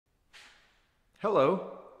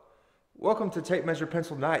Hello. Welcome to Tape Measure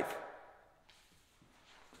Pencil Knife.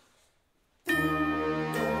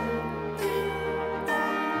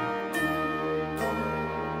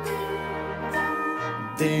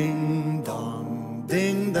 Ding dong,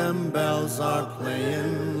 ding, them bells are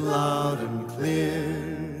playing loud and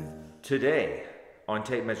clear. Today on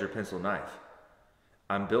Tape Measure Pencil Knife,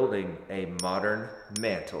 I'm building a modern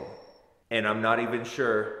mantle. And I'm not even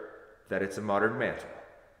sure that it's a modern mantle,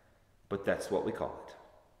 but that's what we call it.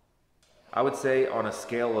 I would say on a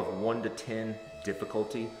scale of 1 to 10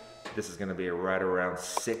 difficulty, this is gonna be right around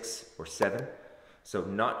 6 or 7. So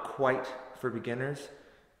not quite for beginners,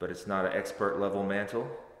 but it's not an expert level mantle.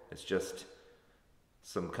 It's just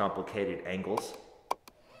some complicated angles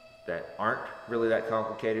that aren't really that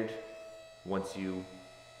complicated once you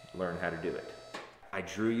learn how to do it. I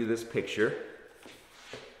drew you this picture.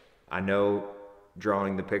 I know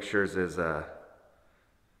drawing the pictures is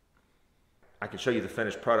I can show you the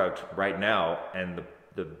finished product right now, and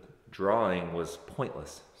the drawing was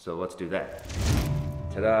pointless. So let's do that.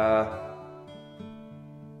 Ta-da!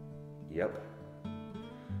 Yep.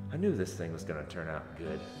 I knew this thing was gonna turn out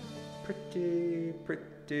good.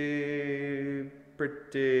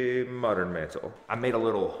 Pretty modern mantle. I made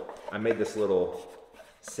this little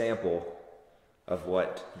sample of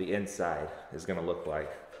what the inside is gonna look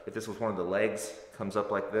like. If this was one of the legs, comes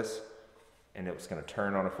up like this, and it was gonna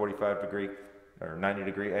turn on a 45-degree or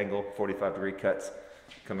 90-degree angle, 45-degree cuts,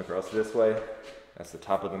 come across this way. That's the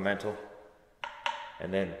top of the mantle.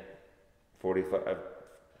 And then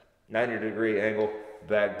 90-degree angle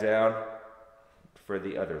back down for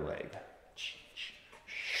the other leg.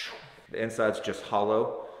 The inside's just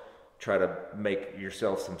hollow. Try to make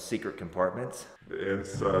yourself some secret compartments. The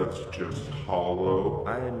inside's just hollow.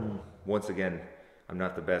 Once again, I'm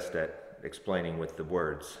not the best at explaining with the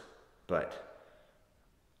words, but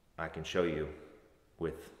I can show you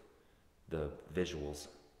with the visuals.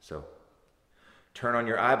 So turn on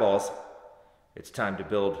your eyeballs. It's time to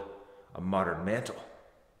build a modern mantle.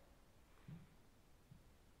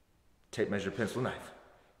 Tape measure pencil knife,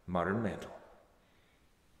 modern mantle.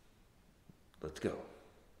 Let's go.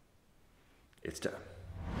 It's time.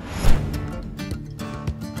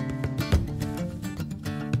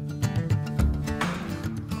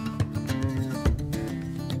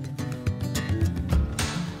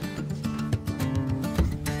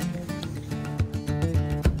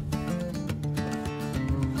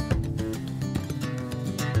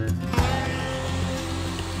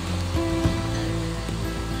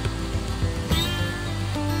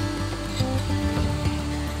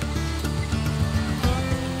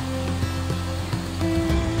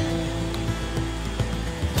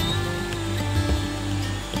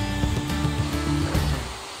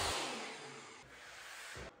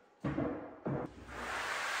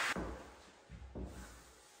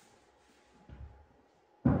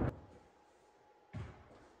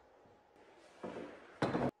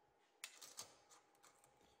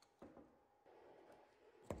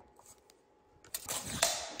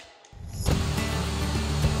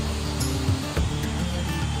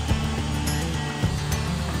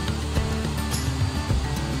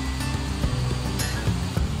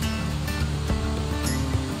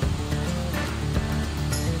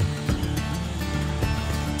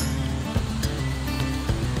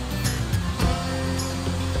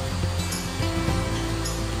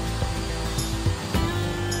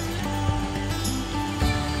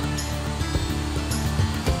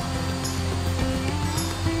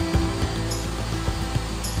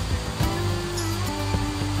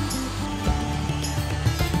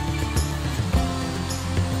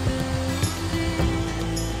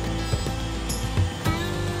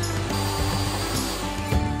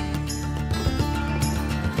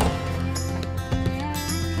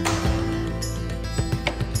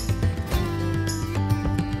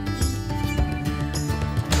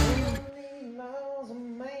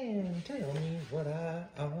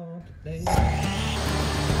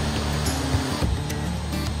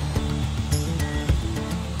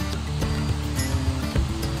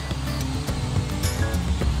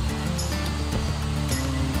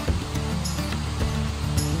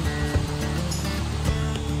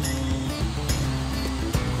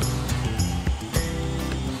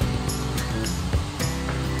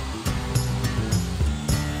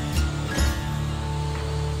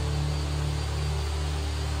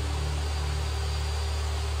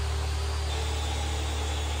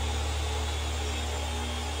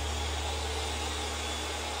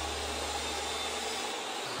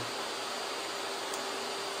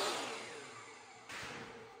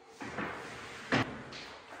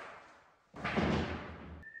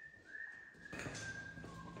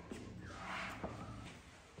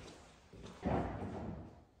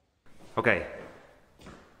 Okay,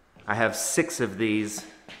 I have 6 of these,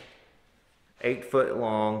 8 foot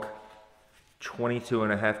long,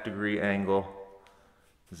 22.5 degree angle,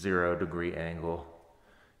 0 degree angle,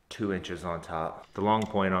 2 inches on top. The long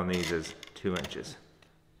point on these is 2 inches.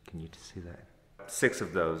 Can you see that? 6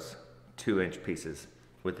 of those 2-inch pieces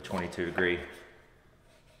with the 22 degree,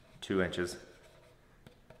 2 inches,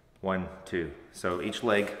 1, 2. So each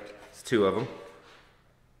leg is 2 of them.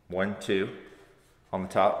 1, 2. On the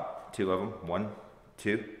top, 2 of them. 1,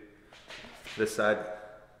 2. This side,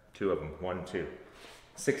 2 of them. 1, 2.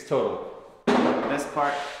 6 total. This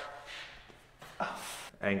part,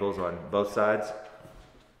 angles on both sides.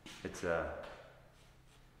 It's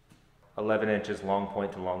 11 inches long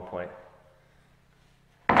point to long point.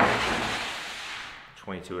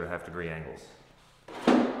 22.5 degree angles.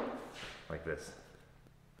 Like this.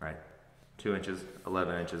 Right? 2 inches,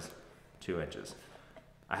 11 inches, 2 inches.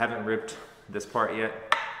 I haven't ripped this part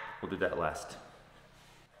yet. We'll do that last.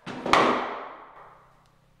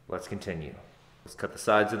 Let's continue. Let's cut the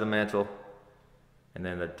sides of the mantle and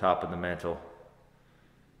then the top of the mantle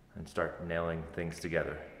and start nailing things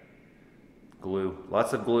together. Glue,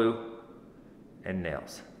 lots of glue and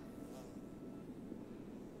nails.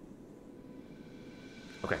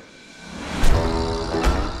 Okay.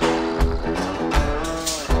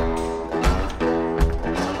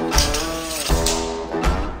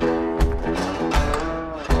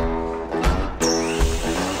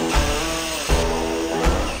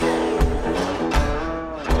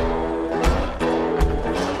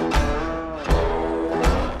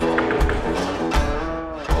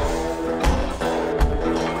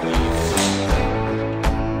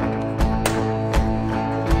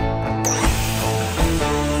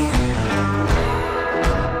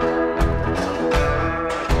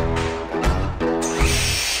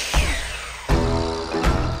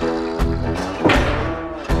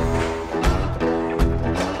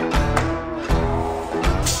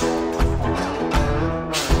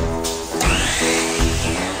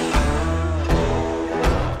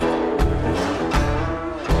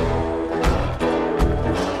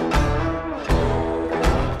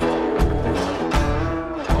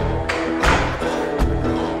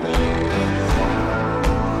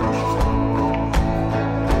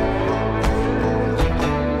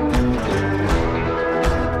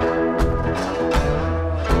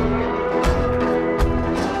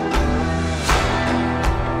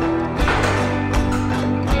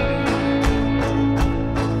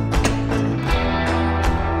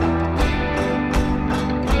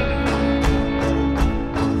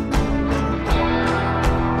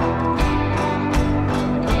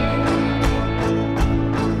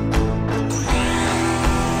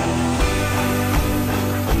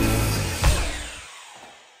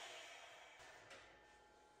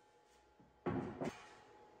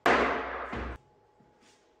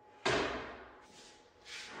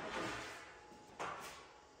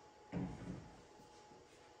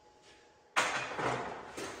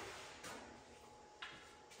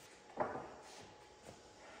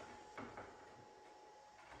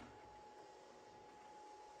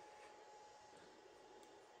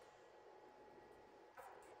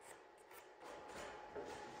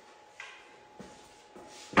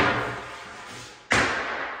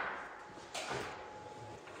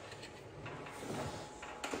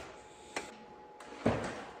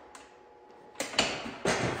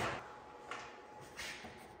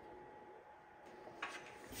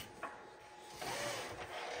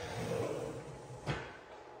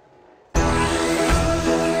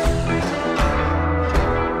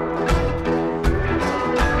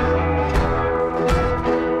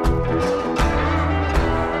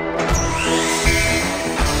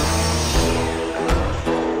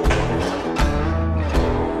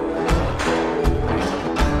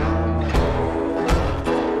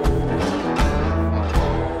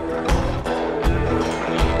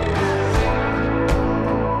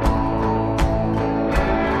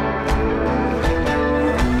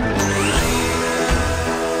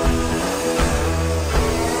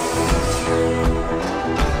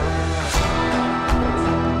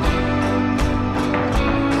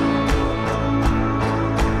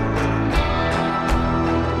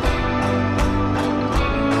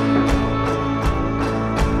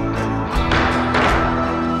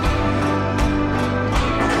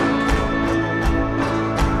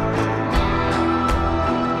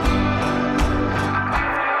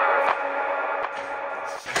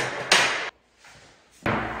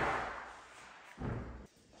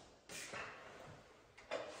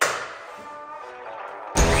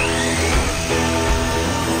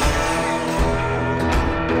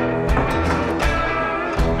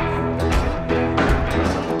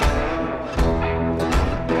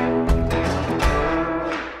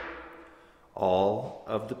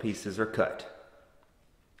 pieces are cut.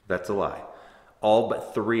 That's a lie. All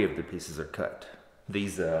but 3 of the pieces are cut.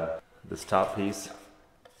 These, this top piece,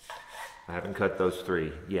 I haven't cut those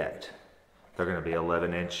 3 yet. They're gonna be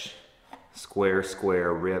 11-inch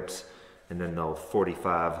square rips, and then they'll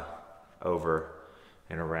 45 over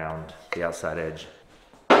and around the outside edge.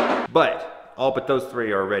 But all but those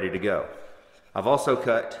 3 are ready to go. I've also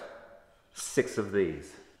cut 6 of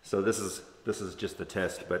these. So this is just the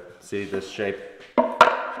test, but see this shape?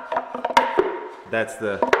 That's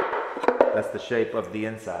the shape of the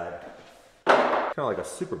inside. Kind of like a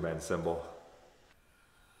Superman symbol.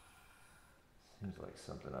 Seems like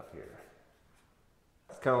something up here.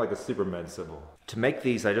 It's kind of like a Superman symbol. To make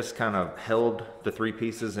these, I just kind of held the 3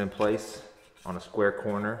 pieces in place on a square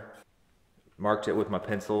corner. Marked it with my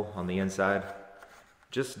pencil on the inside.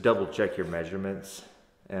 Just double check your measurements.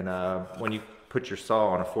 And when you put your saw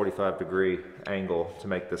on a 45-degree angle to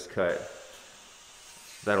make this cut,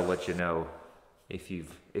 that'll let you know if you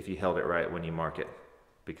held it right when you mark it,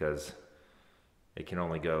 because it can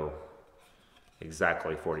only go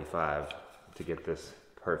exactly 45 to get this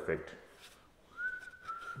perfect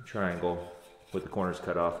triangle with the corners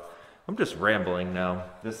cut off. I'm just rambling now.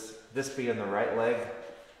 This being the right leg,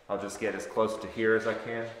 I'll just get as close to here as I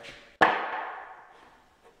can.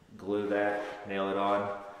 Glue that, nail it on,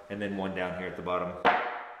 and then one down here at the bottom.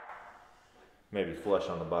 Maybe flush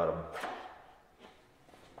on the bottom.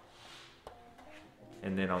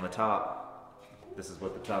 And then on the top, this is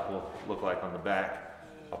what the top will look like on the back.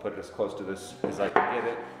 I'll put it as close to this as I can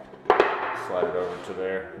get it. Slide it over to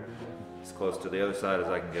there, as close to the other side as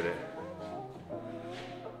I can get it.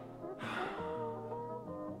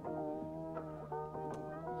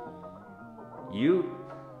 You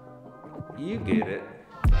get it.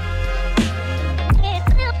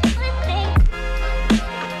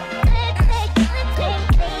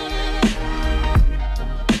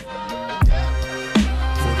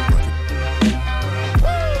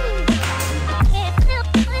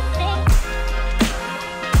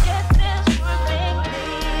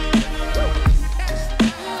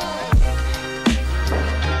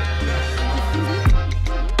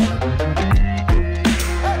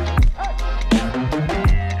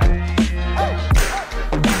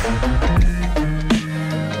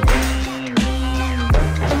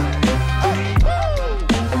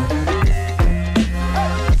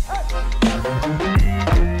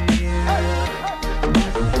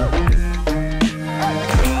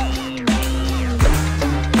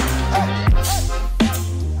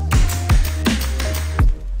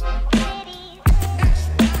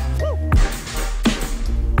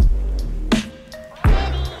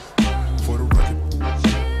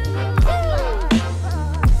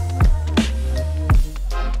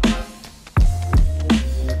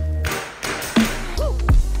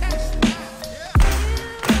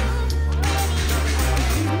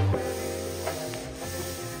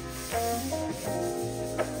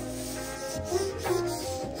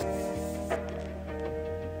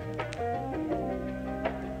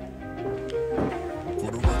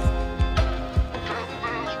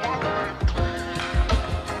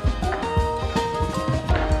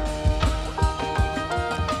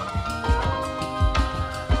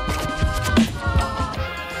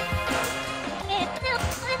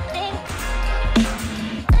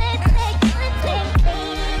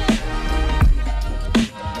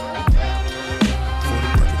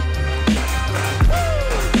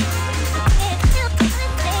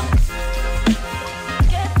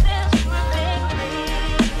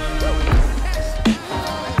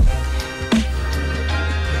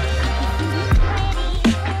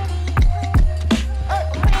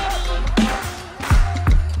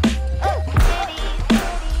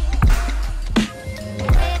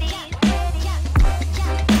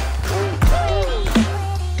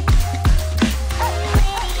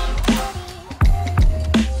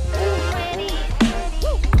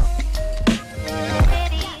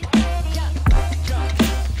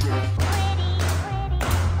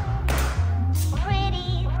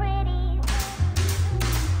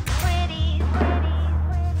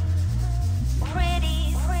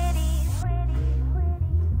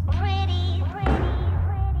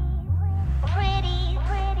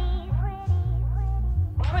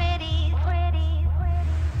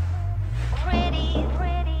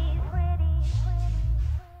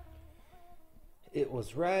 It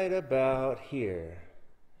was right about here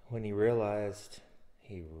when he realized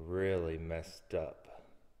he really messed up.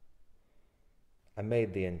 I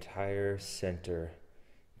made the entire center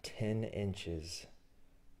 10 inches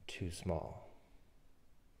too small.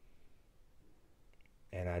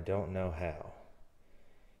 And I don't know how.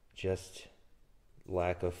 Just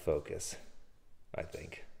lack of focus, I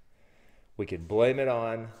think. We could blame it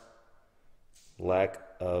on lack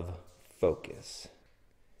of focus.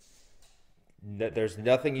 There's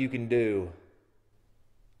nothing you can do.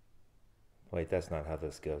 Wait, that's not how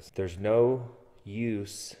this goes. There's no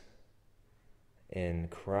use in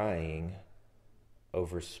crying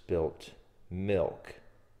over spilt milk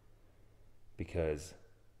because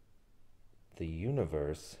the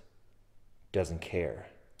universe doesn't care.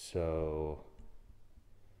 So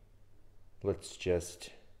let's just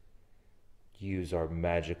use our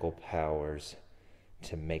magical powers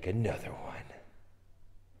to make another one.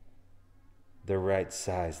 The right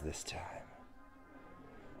size this time.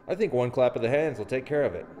 I think one clap of the hands will take care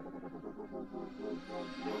of it.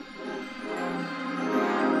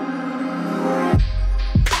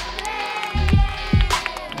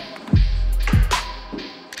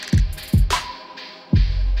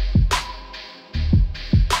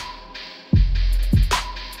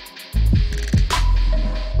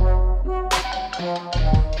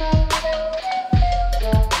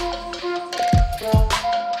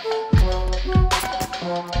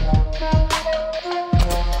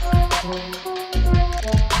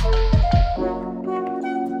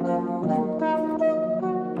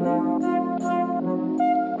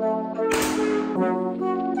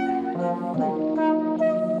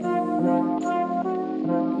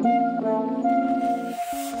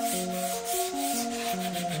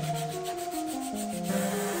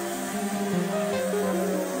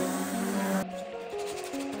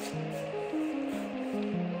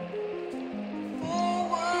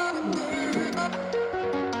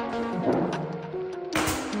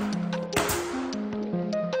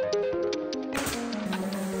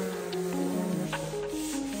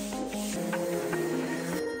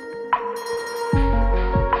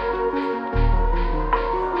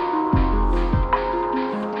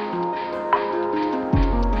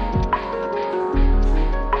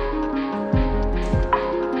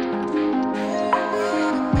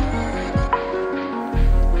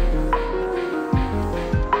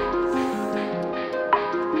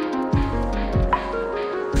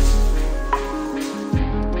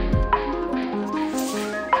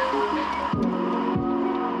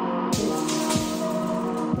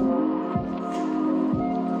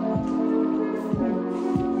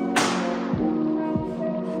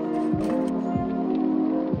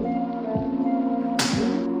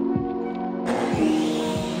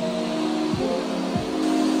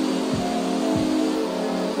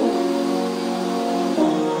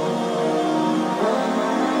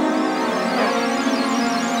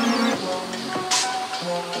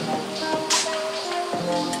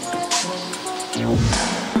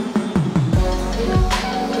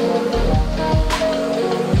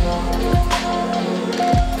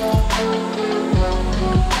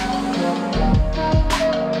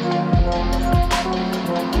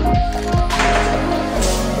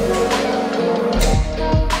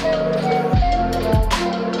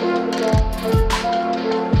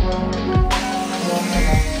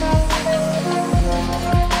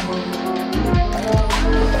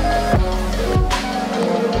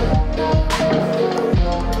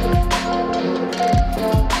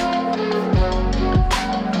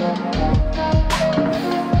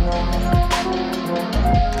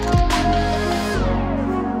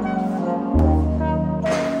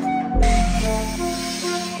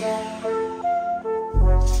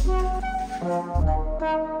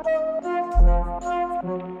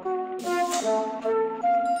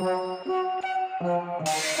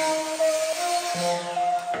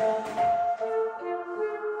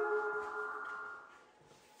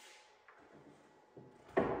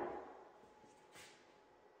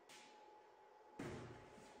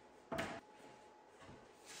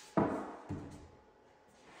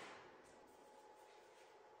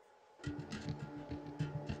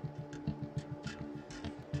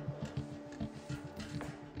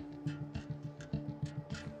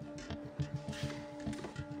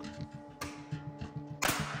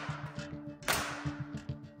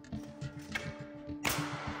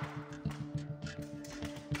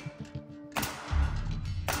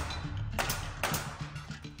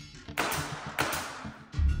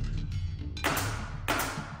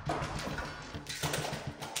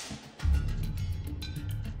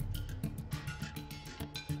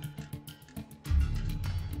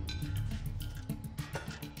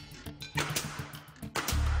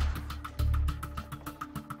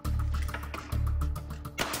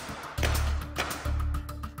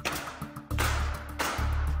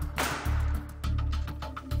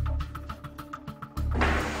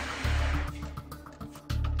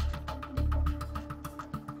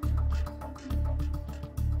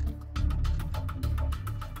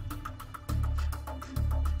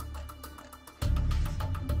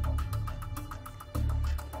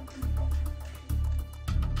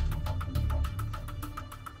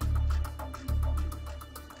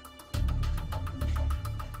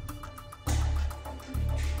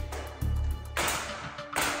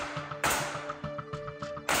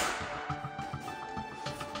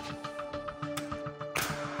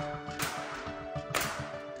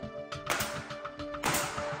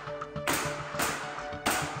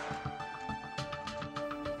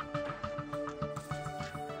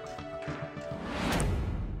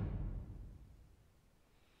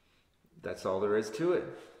 that's all there is to it.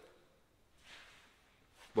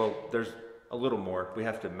 Well, there's a little more. We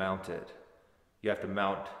have to mount it. You have to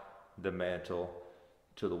mount the mantle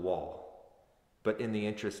to the wall. But in the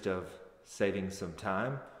interest of saving some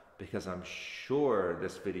time, because I'm sure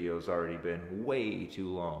this video's already been way too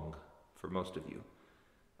long for most of you,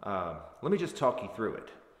 let me just talk you through it.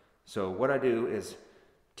 So what I do is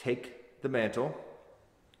take the mantle,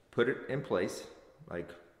 put it in place, like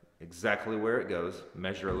exactly where it goes,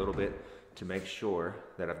 measure a little bit to make sure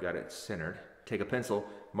that I've got it centered. Take a pencil,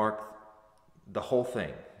 mark the whole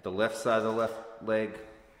thing, the left side of the left leg,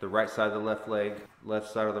 the right side of the left leg,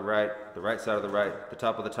 left side of the right side of the right, the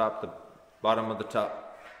top of the top, the bottom of the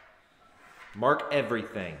top. Mark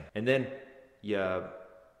everything. And then you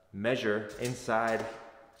measure inside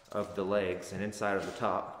of the legs and inside of the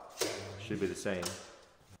top, should be the same,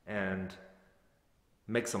 and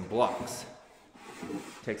make some blocks.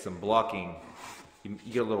 Take some blocking, you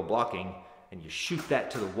get a little blocking, and you shoot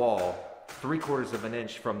that to the wall 3/4 of an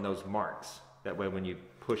inch from those marks. That way when you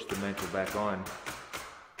push the mantle back on,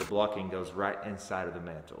 the blocking goes right inside of the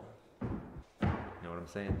mantle. You know what I'm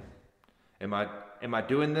saying? Am I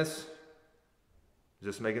doing this? Is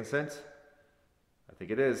this making sense? I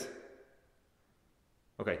think it is.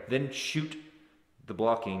 Okay, then shoot the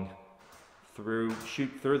blocking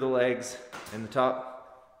shoot through the legs and the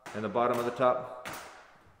top and the bottom of the top.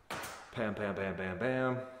 Bam, bam, bam, bam,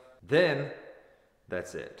 bam. Then,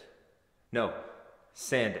 that's it. No,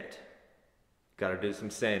 sand it. Gotta do some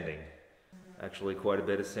sanding. Actually, quite a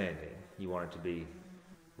bit of sanding. You want it to be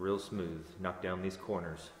real smooth. Knock down these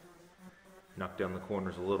corners. Knock down the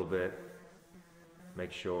corners a little bit.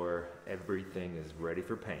 Make sure everything is ready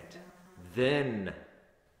for paint. Then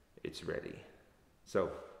it's ready.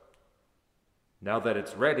 So, now that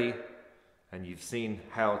it's ready, and you've seen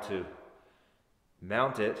how to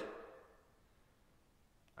mount it,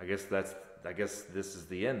 I guess this is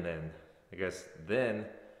the end then. I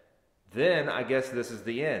guess this is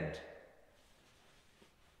the end.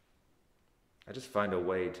 I just find a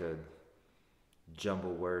way to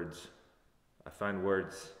jumble words. I find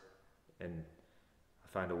words and I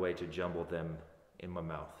find a way to jumble them in my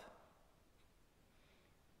mouth.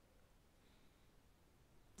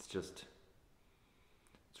 It's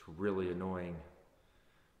really annoying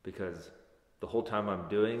because the whole time I'm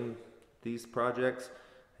doing these projects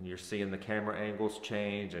and you're seeing the camera angles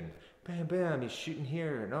change and bam, bam, he's shooting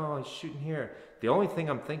here and oh, he's shooting here. The only thing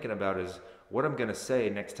I'm thinking about is what I'm gonna say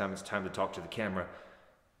next time it's time to talk to the camera,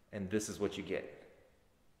 and this is what you get.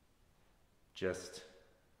 Just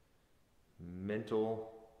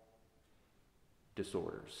mental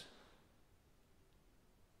disorders.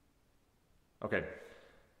 Okay.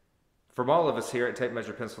 From all of us here at Tape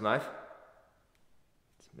Measure Pencil Knife,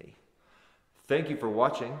 it's me. Thank you for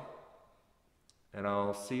watching, and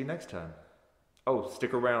I'll see you next time. Oh,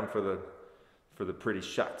 stick around for the pretty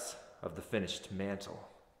shots of the finished mantle.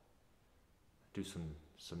 Do some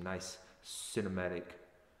nice cinematic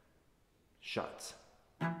shots,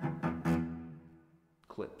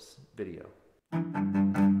 clips, video.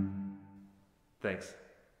 Thanks.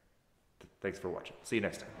 Thanks for watching. See you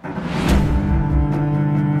next time.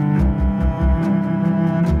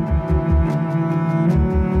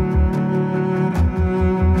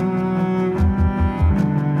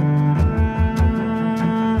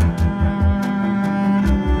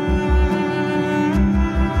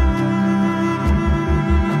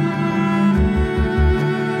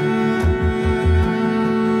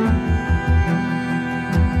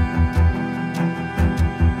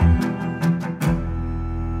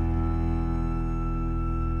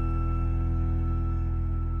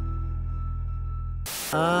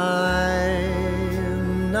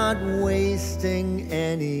 I'm not wasting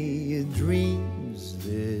any dreams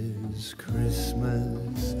this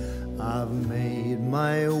Christmas. I've made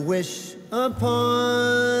my wish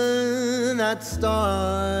upon that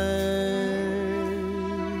star.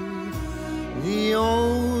 The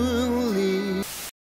only